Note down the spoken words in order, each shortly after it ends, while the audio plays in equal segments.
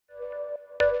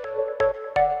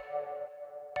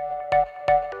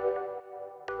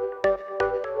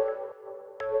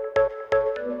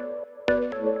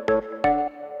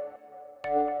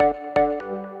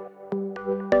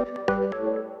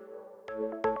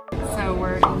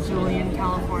We're in Julian,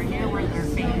 California, where they're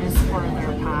famous for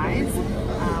their pies.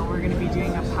 We're going to be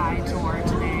doing a pie tour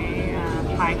today,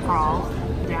 pie crawl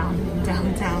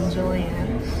downtown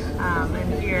Julian.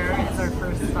 And here is our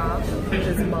first stop, which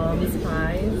is Mom's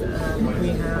Pies. We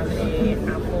have a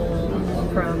apple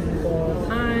crumble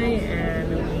pie,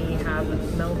 and we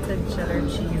have melted cheddar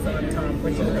cheese on top,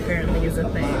 which apparently is a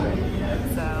thing.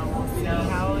 So we'll see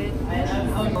how it is.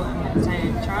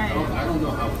 Time to try it.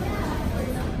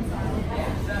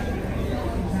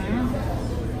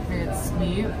 It's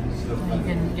sweet. You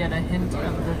can get a hint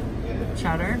of the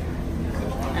cheddar.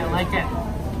 I like it.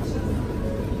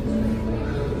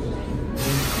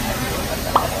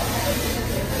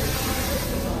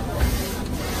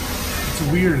 It's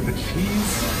weird, the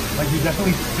cheese, like you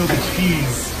definitely feel the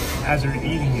cheese as you're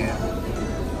eating it.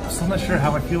 I'm still not sure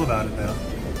how I feel about it though.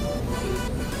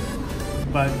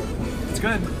 But it's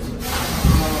good.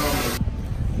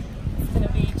 It's gonna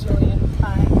be Julian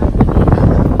Pie Company,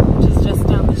 which is just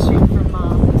down the street from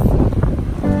Mom's.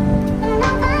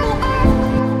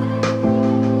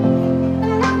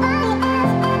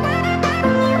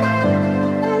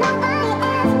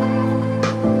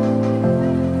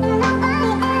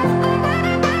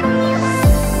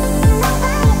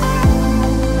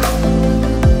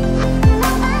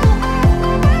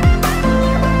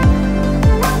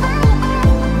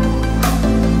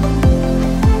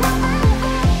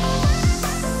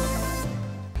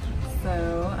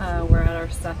 We're at our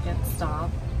second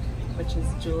stop, which is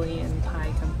Julian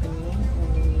Pie Company,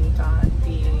 and we got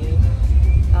the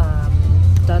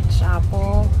Dutch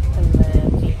apple and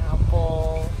then the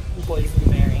apple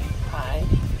boysenberry pie.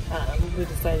 We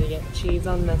decided to get cheese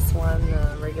on this one,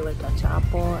 the regular Dutch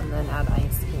apple, and then add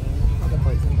ice cream on the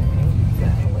boysenberry. So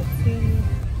let's see.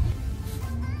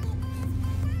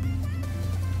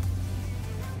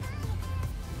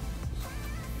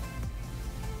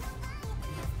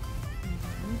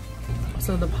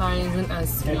 So the pie isn't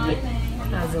as sweet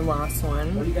as the last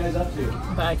one,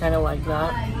 but I kind of like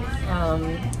that.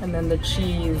 And then the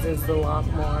cheese is a lot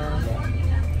more,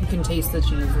 you can taste the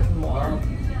cheese more.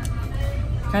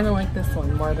 Kind of like this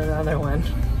one more than the other one.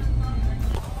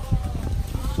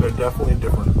 They're definitely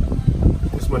different.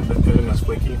 This one isn't as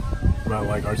flaky, but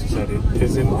like Archie said, it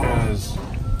isn't as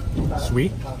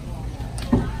sweet,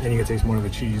 and you can taste more of the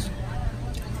cheese.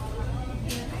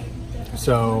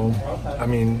 So, I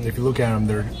mean, if you look at them,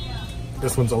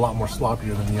 this one's a lot more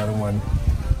sloppier than the other one.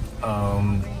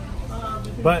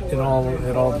 But it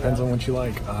all depends on what you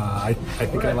like. I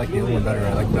think I like the other one better.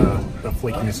 I like the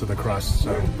flakiness of the crust.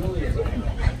 So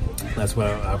that's what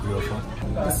I would go for.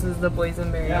 This is the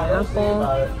boysenberry apple.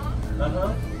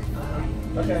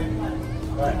 Okay.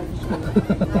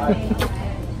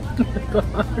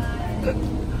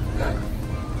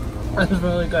 That's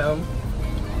really good.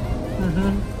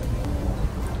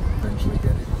 Actually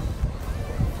good.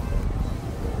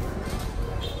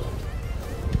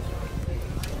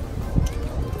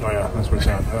 Oh yeah, that's what it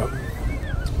sounds.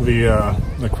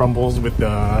 The crumbles with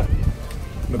the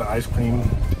ice cream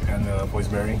and the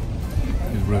boysenberry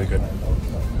is really good.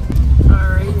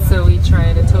 Alright, so we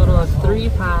tried a total of 3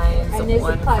 pies,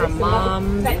 one from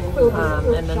Mom's,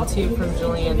 and then 2 from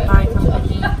Julian Pie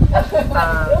Company.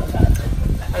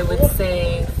 I would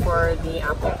say for the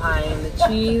apple pie and the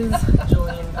cheese,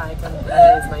 Julian Pie Company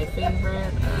is my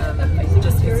favorite,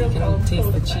 just because you can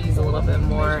taste the cheese a little bit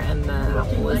more and the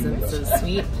apple isn't so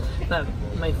sweet. But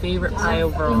my favorite pie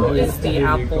overall is the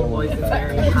apple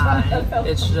boysenberry pie.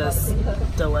 It's just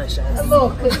delicious.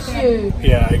 Look at you.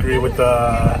 Yeah, I agree with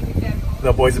the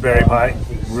boysenberry pie.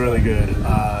 Really good.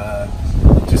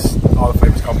 Just all the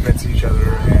flavors complement each other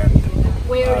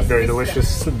and very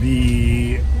delicious.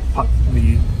 The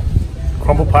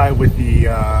crumble pie with the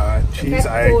cheese,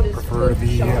 I prefer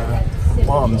the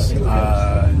Mom's.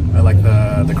 I like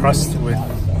the crust with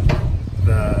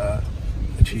the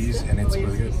cheese, and it's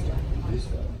really good.